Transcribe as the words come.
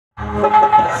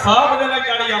सब जने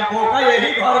गाड़ी हम बोका यही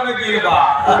घर में गिर बा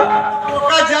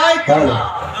बोका जाए कहाँ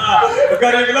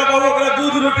गरीबला बाबू ओकरा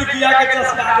दूध रोटी किया के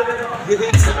चस्का दे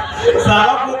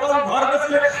साला बोका घर में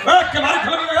से के मारे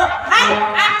खोल गया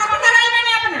आप को कराई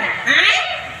मैंने अपने हैं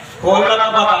खोलना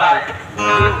तो बताए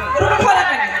रुको खोला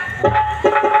मैंने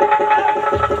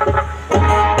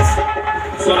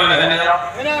सुन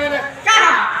ले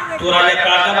कहां तोरा ये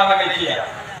काटा मांगा नहीं किया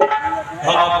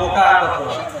हम बोका आ बतो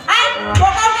आई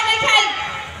बोका के नहीं खाई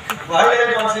भाई ये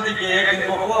कौन सी के एक दिन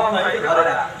बोका अपना ही घर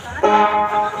ना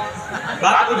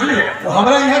बात बुझली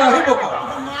हमरा यहाँ रही बोका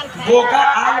बोका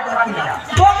आल बाकी ना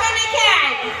बोका नहीं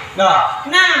खाई ना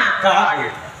ना कहां के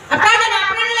अब का जाने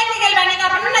अपने लेके गेल बानी का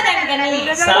अपने ना जाने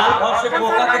गनी साल भर से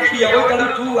बोका के खियाओ करू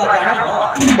तू आ जाना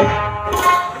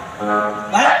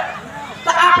है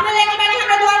तो आपने लेके बानी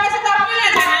हमरा द्वार में से तो अपने ना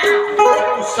जाना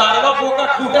सारवा बोका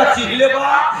खूटा चिरले बा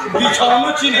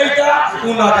बिछौनो चिन्हैता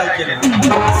उ ना जाय के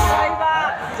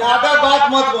ज्यादा बात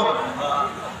मत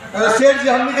बोलो शेर जी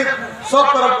हमनी के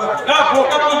सब तरफ कर ना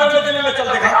बोका पकड़ ले ले चल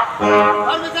देखा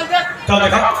चल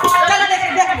देखा चल देख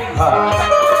हां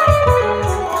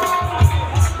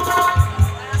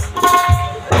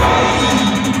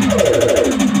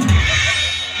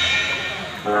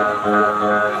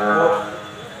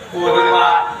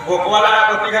बोकवाला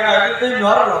पति का कहते थे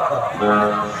नर रखा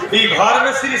ई घर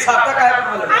में श्री साप्ताह का है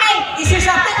बोले आई इसी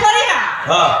साप्ताह खोली है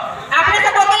हां आपने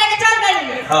तो बोका लेके चल गई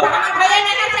हाँ। हमार भैया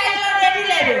ने कहा चाहिए रेडी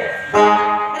ले दो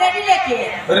रेडी लेके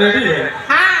रेडी है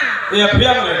हां ये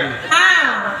अभियान रेडी हां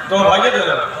तो भाई दे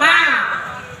दो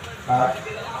हां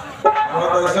वो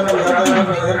तो ऐसा बुझाता है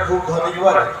मेहर खूब धनी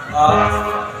हुआ है हां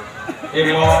ये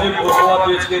मोबिल बोका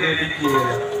बेच के रेडी किए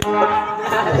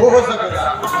वो हो सकेगा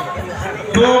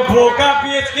तो बोका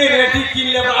बेच के रेडी किन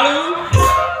ले बाड़ू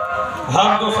हम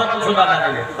दूसरा कुछ ना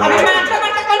लेंगे अभी मैं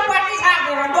कल पार्टी झाड़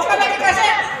दे हम बोका लेके कैसे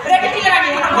रेडी की लगानी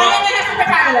हम भैया ने से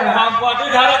बैठा के लगा हम पार्टी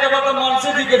झाड़ा के बाद मन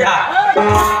से दी के झाड़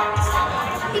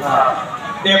हां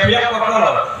एफिया पकड़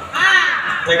हां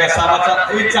देखा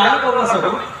समाचार ये चालू करना सब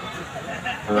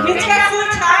बीच का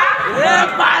स्विच था ए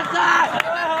पासा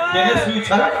केने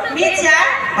स्विच है बीच है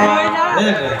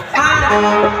ले ले हां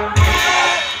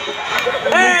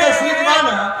इनका स्विच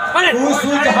माना तू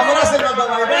स्विच हमरा से न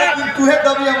दबाई दे लेकिन तू है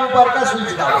तभी हम ऊपर का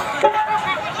स्विच डाल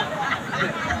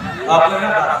आपने ना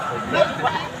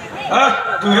हां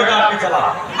तू है डाल के चला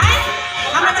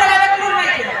हम चलावे क्यों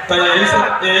नहीं किया तो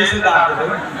यही से डाल दे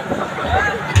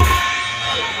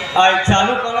आई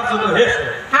चालू करना तो है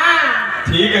हां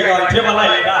ठीक है गंठे वाला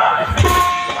लेगा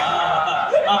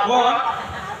अब कौन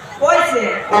ओइसे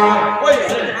हां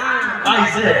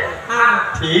ऐसे हां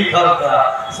ठीक है तो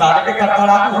सारे के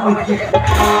कटड़ा हम के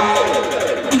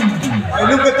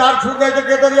इनु के तार छूट गए तो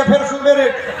कहता या फिर सुन रे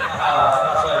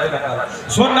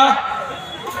सुन ना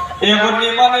एगो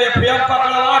निमन एफएम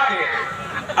पकड़वा के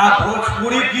आ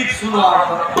भोजपुरी गीत सुनवा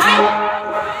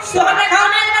सोने घर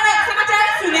में समाचार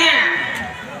सुने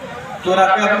तोरा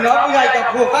के अब ना बुझाई का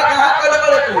खोखा कहां कर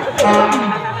करे तू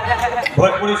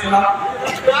भोजपुरी सुना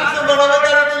तार से बनावे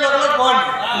करे नहीं लगल कौन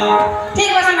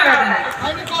ठीक है सुना बताना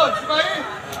आनी को भाई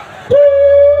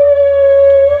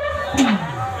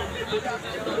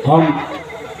हम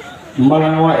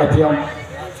मलंगवा एफएम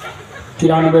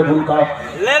 93 गुणका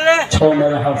ले ले 6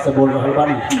 मेरे हाथ से बोल रहा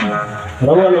बानी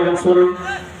रवा लोगन सुन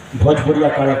भोजपुरिया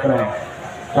कार्यक्रम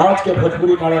आज के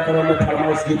भोजपुरी कार्यक्रम में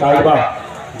फरमाइश गीत आई बा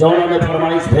जौना में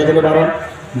फरमाइश भेजले बारन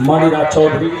मणिराज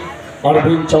चौधरी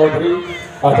अरविंद चौधरी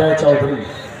अजय चौधरी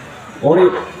और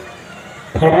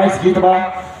फरमाइश गीत बा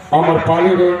अमर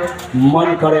पाली रे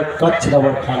मन करे कच्छ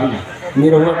रबर खाली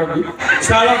निरहुआ का गीत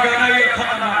साला गाना ये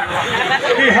खतरनाक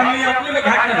है कि हमने अपने में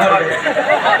घाट न भर गए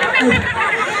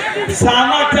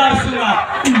समाचार सुना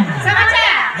समाचार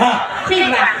हां ठीक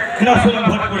बा ना सुना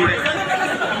भोजपुरी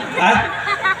हां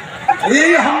ये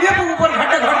हम ये ऊपर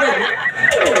घाटे घट गए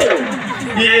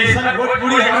ये ऐसा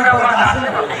भोजपुरी हमें बर्दाश्त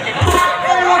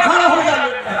नहीं वो खड़ा हो जाए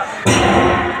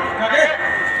कहे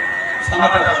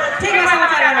समाचार ठीक है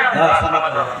समाचार हां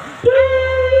समाचार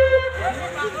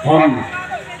हम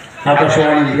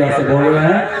आकाशवाणी इंडिया से बोल रहे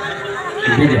हैं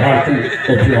बीज भारती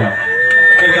एफएम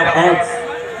आज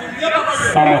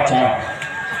समाचार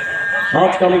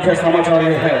आज का मुख्य समाचार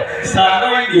ये है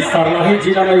कि सरलाही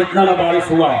जिला में इतना ना बारिश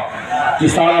हुआ कि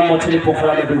सारा मछली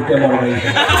पोखरा में डूब के मर गई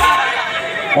है।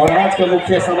 और आज के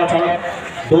मुख्य समाचार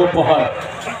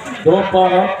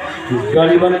दोपहर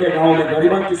गरीबन के गांव में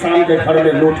गरीबन किसान के घर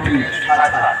में लूट की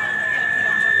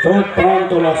तो 5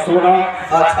 तोला सोना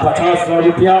 50,000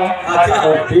 रुपया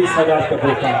और 20,000 का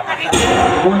धोखा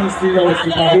दोनों स्त्री और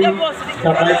सिपाही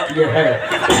डकैत किए हैं।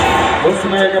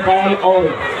 उसमें नेपाल और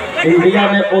इंडिया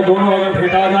में वो दोनों अगर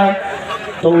भेटा जाए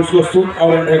तो उसको सूट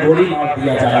और गोली मार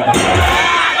दिया जाएगा।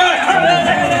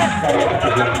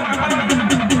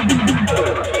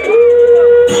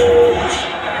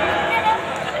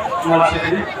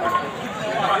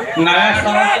 नया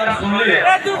समाचार सुन लिए?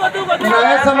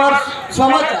 नया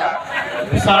समाचार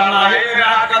सरनाही में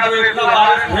रात का तो इतना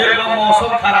बारिश भेल बा,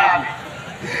 मौसम खराब है।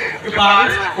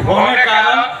 बारिश होने के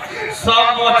कारण सब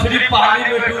मछली पानी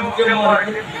में डूब के मर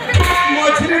गई।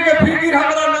 मछली के फिकिर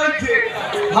हमरा नहीं थे।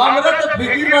 हमरा तो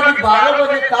फिकिर बा 12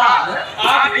 बजे का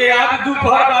आज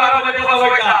दोपहर 12 बजे बतावे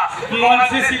का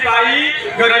मुंशी सिपाही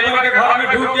गरीबों के घर में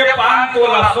ढूंढ के 5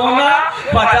 तोला सोना,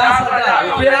 50,000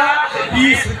 रुपया,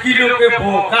 20 किलो के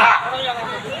बोका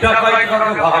डकैत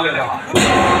करके भागले रहा।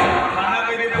 थाना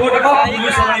में रिपोर्ट बा,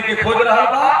 पुलिस वाले के खोज रहा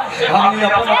बा, हमने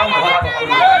अपन घर पकड़।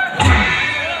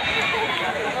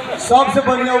 सबसे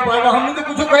बढ़िया उपाय बा, हमने तो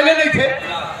कुछ पहले नहीं थे।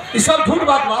 ये सब झूठ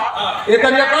बात बा। एक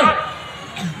करिया कर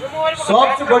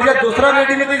सबसे बढ़िया दूसरा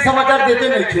रेडियो में तो ये समाचार देते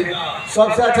नहीं थे।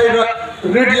 सबसे अच्छा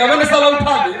रेडियो में साला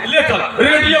उठा ले चल,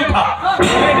 रेडियो उठा,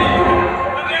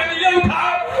 रेडियो उठा।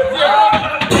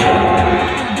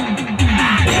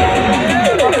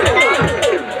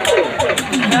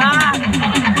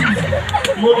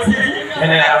 मुंशी जी,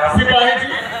 सिपाही जी,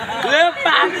 ये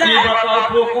पासा ये बताओ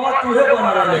पोकवा तुहे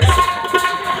बना रहे?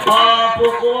 हाँ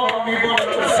पोकवा हम ही बना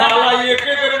रहे। साला एक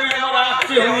बेर में हमारा आँख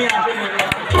से हम यहाँ पे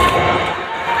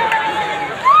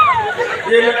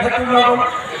ये लेखा तुम लोगों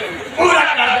पूरा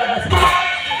कर दे,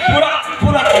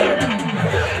 पूरा कर दे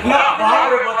ना।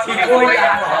 बाहर बच्ची कोई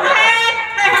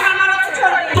हमारा तो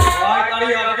छोड़ दे। गाड़ी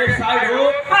आगे साइड हो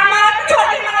हमारा तो छोड़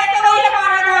दे, मैं तो वही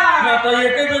मारेगा। ना, तो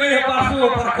एक बेर ये पासू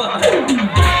ऊपर कर दे।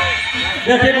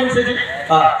 देखिए मुंशी जी,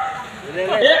 हाँ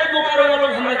एक मौका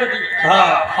लोग हमने देखी, हाँ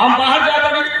हम बाहर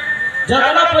जाकर भी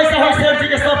जितना पैसा हो सेठ जी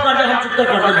के सब कर दे, हम चुकता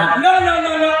कर दे। ना ना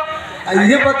ना ना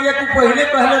ये बतिया तू पहले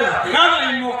कहले ना। ना ना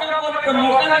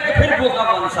मौका लेके फिर बोका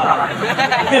बन साला।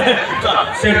 चल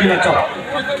सेठ जी ना चल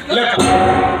ले चल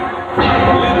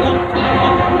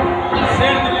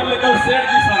सेठ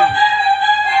जी संग।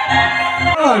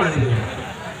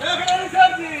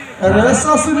 अरे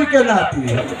ससुरी के नाती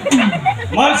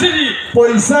मुंशी जी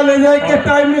पैसा ले जाए के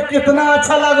टाइम में कितना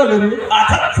अच्छा लागल रे।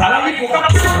 अच्छा साला ये बोका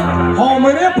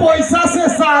हमरे पैसा से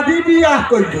शादी बियाह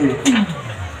कर दे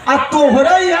आ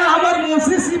तोहरा यहाँ हमार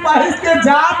मुंशी सिपाही के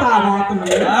जात आवत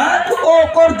में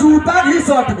ओकर जूता भी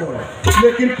सट गए,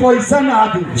 लेकिन पैसा ना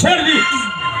दी। सेठ जी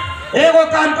एगो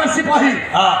काम कर सिपाही,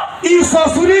 हाँ ई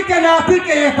ससुरी के नाती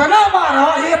के इतना मारो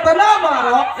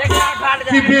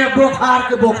कि बुखार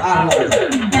के बुखार लग जाए।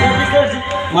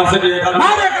 मुंशी जी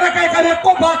मारे करे को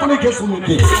बात नहीं के सुनी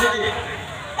के।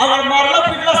 अगर मारला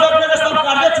पिटला सब मेरे सब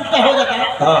कार्य चुकता हो जाता है।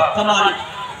 हाँ हमारी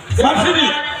मुंशी जी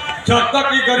जब तक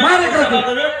ये गरीब मारे कर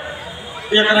दे।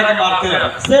 एक तरह के मारते रहे।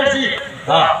 सेठ जी,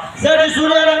 हाँ सेठ जी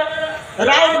सुनिए ना,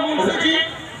 राव मुंशी जी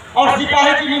और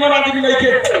सिपाही की निमन आदमी नहीं थे।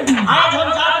 आज हम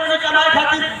जात में कमाए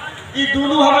खातिर ये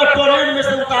दोनों हमें ट्रेन में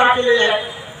से उतार के ले आए।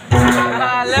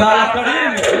 साला कड़े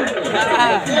में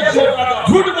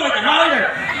झूठ बोले के मारे गए।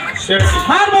 सेठ जी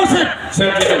मार मुंशी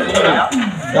सेठ जी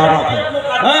क्या बात है?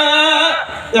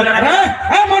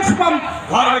 अरे मुंशी पम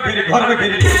घर में घेरी मारे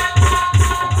करे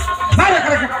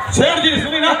सेठ जी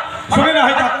सुनी ना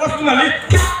है बात सुन ली।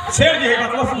 सेठ जी है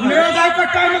बात सुन ले जाए के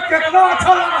टाइम में कितना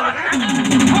अच्छा लागल।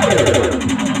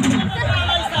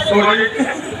 सॉरी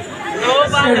लो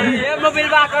बाबा ये मोबिल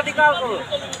बा का दिखाओ को।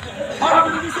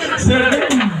 सेठ जी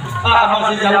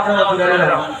हमारे से जाओ को दुलारे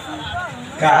रहो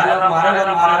कहला मारा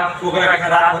ओकरा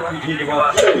खराब कर पीठी के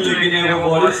बाद, लेकिन एगो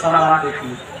बड़ी सामान देखी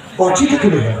पहुंची के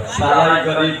तुले साला ही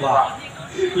गरीब बा,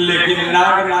 लेकिन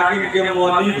नागिन के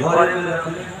मोनी घरे में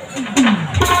रखले।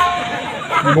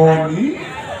 मोनी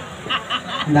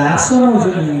ना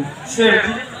समझनी। सेठ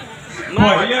जी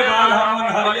पहले बार हम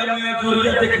हरिया में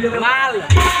दूरिया देखले माल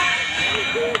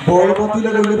बोल बती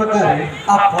लगले बता रे।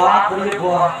 अब बाप रे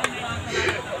बाप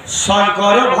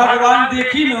शंकर भगवान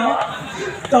देखी ना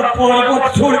तब पर्वत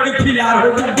छोड़ के फिलार हो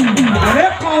गए। अरे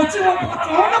कौची वो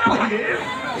बताओ ना पहले।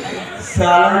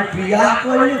 साला बियाह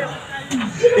करे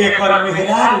एकर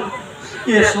मेहरारू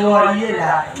ऐश्वर्य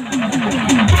ला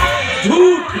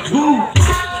झूठ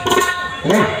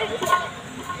अरे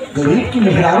गरीब की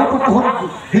मेहरारू को तो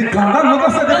ही गंगा नगर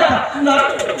से देखा ना।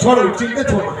 छोड़ो चिंता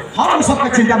छोड़ो, हम उस सबका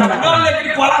चिंता में ना।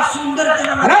 लेकिन बड़ा सुंदर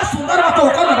अरे सुंदर बात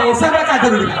होकर ना उससे में क्या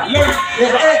जरूरी है। ए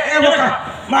वो का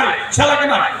मार चला के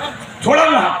मार छोड़ा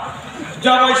ना,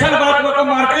 जब ऐसा बात हो तो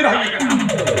मारते रहिएगा।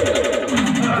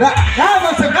 क्या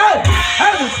वैसे है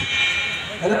मुझे।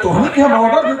 अरे तोहनी के हम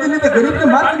ऑर्डर देते नहीं तो गरीब के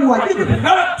मार के मुआवजे देते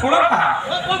ना छोड़ा कहा।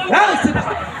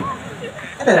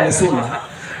 अरे सुन,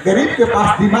 गरीब के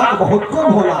पास दिमाग बहुत कम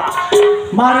होला,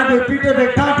 मारे दे पीटे दे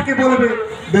काट के बोलबे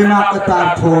दिमाग का तार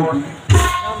फोड़ दी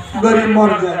गरीब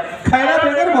मर जाए खैरा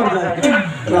बेगर मर जाए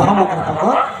रहम ओकरा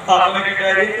पकड़ अपने के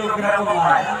डरे तो ओकरा को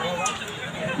मारा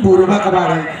बुरबा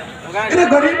कबाड़े अरे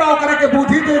गरीब ओकरा के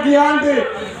बुद्धि दे ज्ञान दे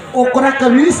ओकरा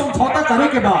कभी समझौता करे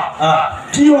के बा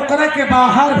कि ओकरा के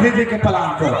बाहर भेजे के प्लान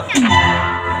कर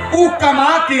ऊ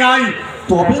कमा के आई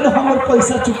तो भी हमर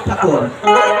पैसा चुकता कर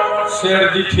शेर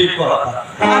जी ठीक कहता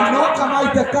हम न कमाई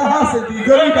तो कहां से दी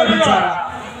गरीब बेचारा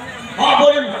हां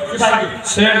बोली सिपाही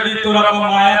जी शेर जी तोरा को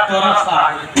माया तोरा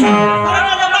साही अरे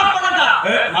ना बाप पकड़ता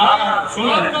ए हां सुन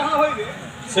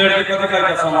शेर जी कदे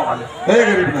करके समाज हे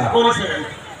गरीब ना बोली शेर जी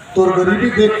तोर गरीबी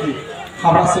देख के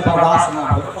हमरा से बर्दाश्त ना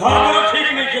हो हां ठीक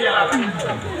नहीं किया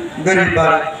गरीब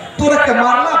बारे तोरा के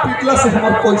मारला पीटला से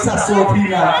हमर पैसा सोफी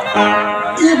ना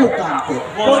एगो काम कर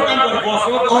बहुत काम कर बॉस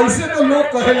ऐसे तो लोग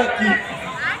कहेला कि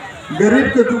गरीब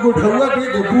के दूगो ढौआ दे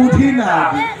दे बुद्धि ना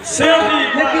आगे शेर जी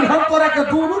लेकिन हम तोरा के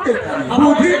दोनों देता है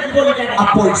बुद्धि आ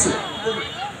पैसे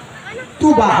तू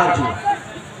बाहर जा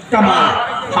कमा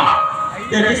हां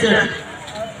देखिए शेर जी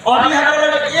अभी हमारे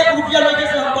 1 रुपया लेके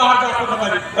से हम बाहर जा सकते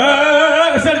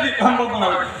हैं सर जी हम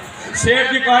बनाओ शेर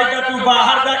जी कहे कि तू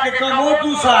बाहर जाके कमो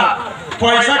 2 साल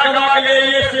पैसा कमा के ले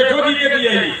ये सेठो जी के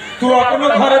दिए तू अपनो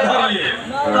घर धर लिए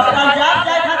पंजाब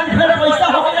जाए खातिर फिर पैसा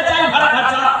हो के चाहिए भाड़ा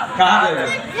खर्चा कहां दे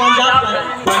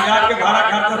पंजाब के भाड़ा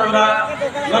खर्चा तोरा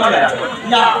लग जाए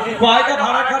ना कोई का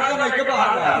भाड़ा खर्चा नहीं के बाहर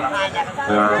जा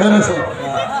है ना सर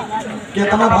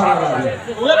कितना भाड़ा लागे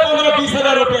वो 15-20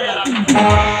 हजार रुपया लागे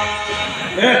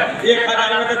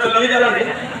 1000 में तो चल ही जाला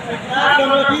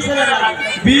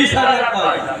 20 हजार का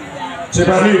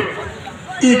सिपाही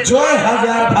ई जो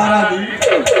 1000 भाड़ा दी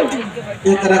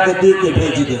एकरा के दे के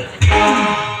भेज दे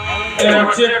एगो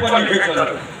चेक पर लिखे चलो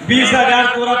 20,000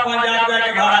 तोरा पंजाब जाए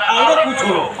के भाड़ा और कुछ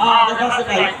हो हां देखा से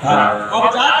कही अब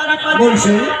जाता नहीं पर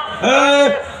मुंशी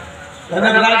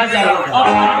राज जा रहा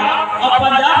अब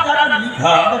पंजाब जाता नहीं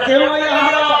तो केहू में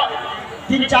हमरा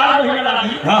 3-4 महीना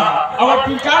लगी हां और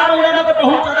 3-4 महीना में तो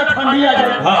बहुत ज्यादा ठंडी आ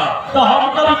जाए हां तो हम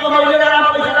कभी कमाइले ना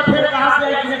पैसा का फिर कहां से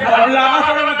आए कि लामा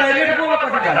सड़ा में डायरेक्ट बोल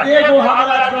पड़ जा एगो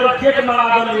हमरा जोर खेत मरा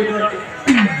दो लीडर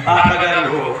 8,000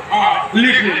 हो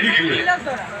लिख ले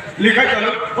लिखा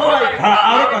चलो हो भाई हां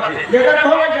और कथी लेकर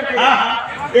हो गई हां हां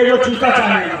एगो जूता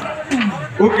चाहिए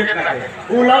वो कितना है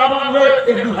वो लगभग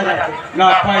 1-2 हजार ना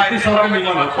 3500 के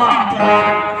निमन हो हां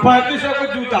 3500 का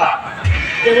जूता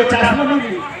एगो चश्मा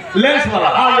मिली लेंस वाला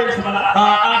हां लेंस वाला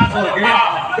हां 800 के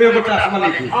एगो चश्मा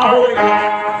लिखी हां हो गई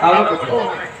और कुछ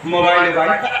मोबाइल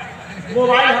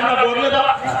हमरा बोले तो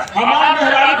हमार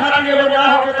मेहरान खातिर एगो ना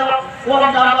होके तो कौन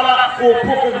दाम वाला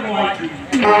ओप्पो के मोबाइल थी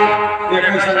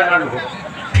 21,000 हो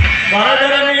बड़े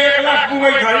बड़े में 1 लाख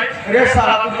बुई गई अरे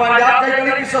साला तू पंजाब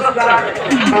गई कि ससुराल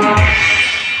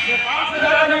नेपाल से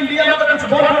ज्यादा नहीं इंडिया में तो कुछ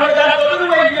बहुत बड़ा जाए तो तू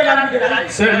इंडिया आदमी के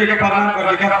शेर जी के प्रणाम कर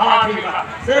दिया हां ठीक है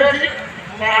शेर जी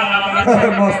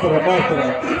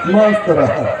मस्त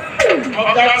रहा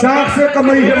चाक से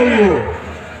कमाई है वो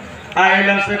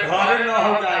आइलन से घरे न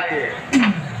हो जाए के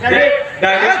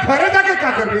डायरेक्ट घरे जाके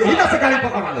क्या कर रही है इधर से गाड़ी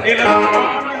पकड़ ले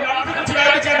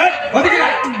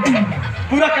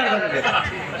पूरा कर दे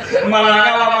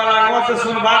मलांगा से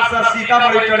सोमवार से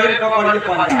सीतामढ़ी ट्रेन का पड़े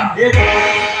पंजाब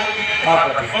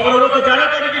अब लोग तो जाने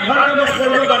तक कि घर में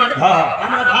छोड़ो बने हां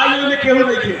हमरा भाई में केहू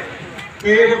नहीं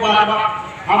के एगो बात बा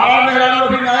हमारा मेहरान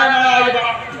अभी नया आए बा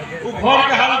वो घर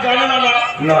के हाल जाने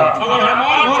ना अगर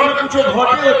हमारे घर में कुछ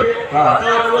घटे होते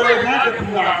तो वो लेना के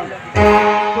पूरा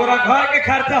तोरा घर के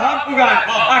खर्चा हम पूरा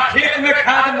आ खेत में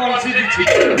खाद मलसी दी छी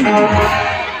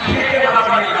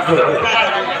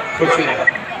कुछ नहीं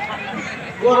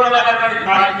कोरोना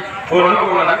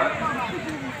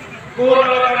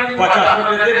कोरोना 50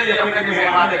 रुपए दे दी अपने के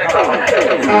मेहमान देखा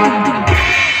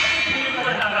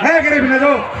है गरीब ने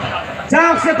जो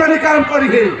चाक से तनी काम करी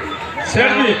है शेर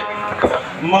जी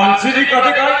मानसी जी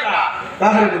कथे का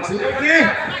बाहर मुंशी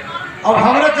अब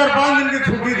हमरा 4-5 दिन की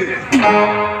छुट्टी दे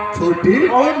छुट्टी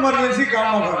बहुत इमरजेंसी काम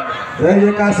में भर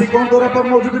ये काशी कौन तोरा पर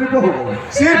मौजूद नहीं हो गए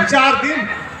सिर्फ 4 दिन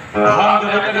हम जो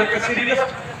है के सीरियस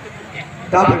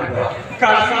का भेल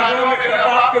कल सागरो में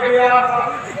बाप के बियाह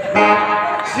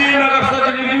श्रीनगर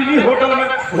सजनी होटल में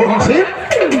मुंशी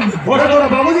होटल तोरा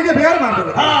बाबूजी के बियाह मार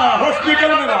दे हां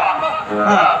हॉस्पिटल में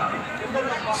हां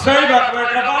सही बात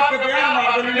है बाप के बियाह मार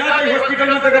दे ना तो हॉस्पिटल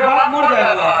में तेरे बाप मर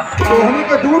जाएगा तो हमें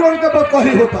के दूर उनके पर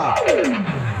कही होता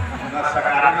ना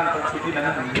सरकार में तो छुट्टी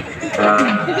नहीं मिलती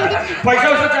पैसा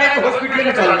उसे चाहिए तो हॉस्पिटल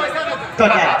में चलो तो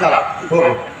चल हो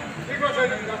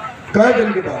कह दिन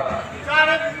के बाद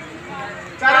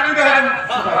 4 दिन रह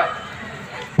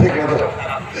ठीक है तो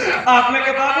आपने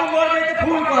के बाबू मर गए तो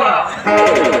खून करा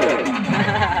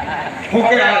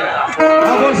होके आएगा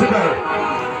बोल सिपाही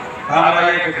हमारा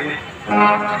एक दिन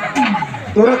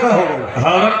तोरे का हो गए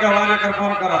हॉर्न के आवाज कर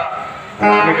फोन करा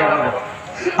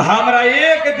हमरा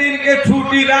एक दिन के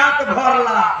छुट्टी रात भर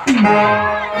ला।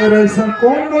 ऐसा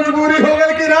कौन मजबूरी हो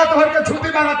गई कि रात भर के छुट्टी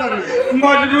मांगा तारे?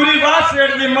 मजबूरी बा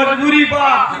सेठ जी, मजबूरी बा।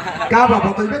 क्या बात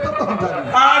बताइए तब तो हम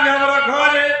जाने। आज हमारा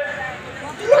घर है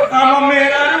हम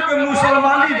मेहरारू के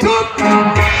मुसलमानी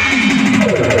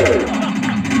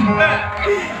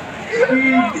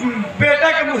बेटा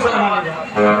के मुसलमानी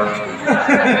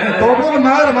तो बोल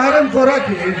मारम तोरा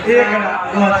के एक ना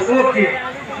बस ओके।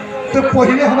 तो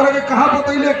पहले हमरा के कहां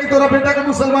बतैले कि तोरा बेटा के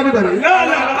मुसलमानी भरी? ना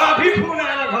ना अभी फोन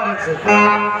आया घर से।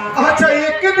 अच्छा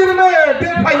एक के दिन में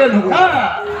डेट फाइनल हो गया।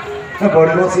 हां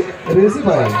बड़ी बसी रेसी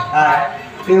भाई हां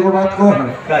एगो बात कहो ना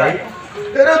कही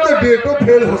तेरा तो डेटो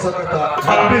फेल हो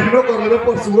सकता बिहनो कर ले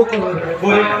परसुओ कर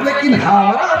ले लेकिन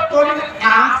हमारा तो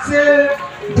आंख से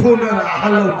धुन रहा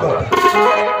लौका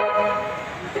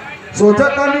सोचा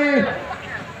तानी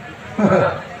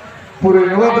पूरे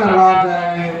दरबार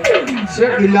जाए से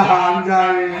लहान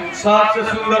जाए। सबसे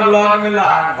सुंदर लॉन में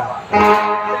लहान बा।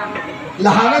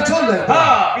 लहाना छोड़ दे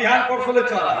हां बिहार परसों ले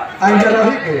चला आई जा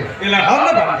रही के इला हम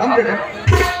ना हम देखो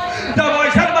जब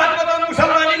ऐसा बात बताओ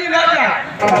मुसलमानी नहीं ना जाए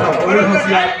बड़े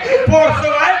होशियार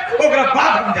परसों आए ओकरा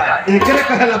बाद हम जाए एकरे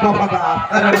कहला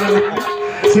वफादार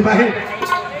सिपाही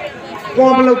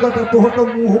कौन लौका तो तो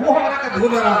मुंह हमरा के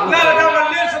धुन रहा ना ना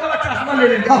ले से वाला चश्मा ले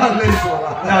ले हां ले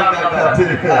सोला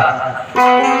ठीक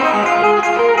है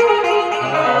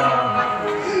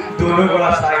दोनों बड़ा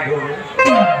साइड हो गए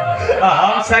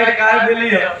हम साइड काहे देली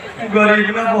है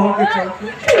गरीब ना बहु के चलते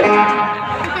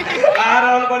आ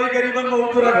रहल बड़ी गरीबन बहु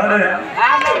तोरा घर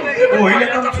है ओही ले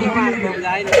तुम छुट्टी ले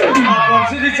गए अब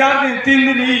से 4 दिन 3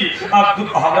 दिन ही अब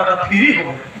हमरा तो फ्री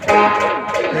हो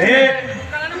हे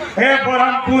हे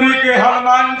ब्रह्मपुरी के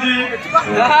हनुमान जी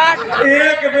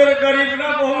एक बेर गरीब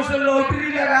ना बहु से लॉटरी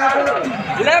लगा दो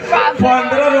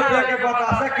 15 रुपया के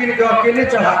बतासा किन के अकेले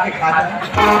चढ़ा के खा जा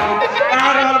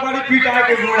आ रहल बड़ी पिटा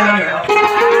के गोड़ा में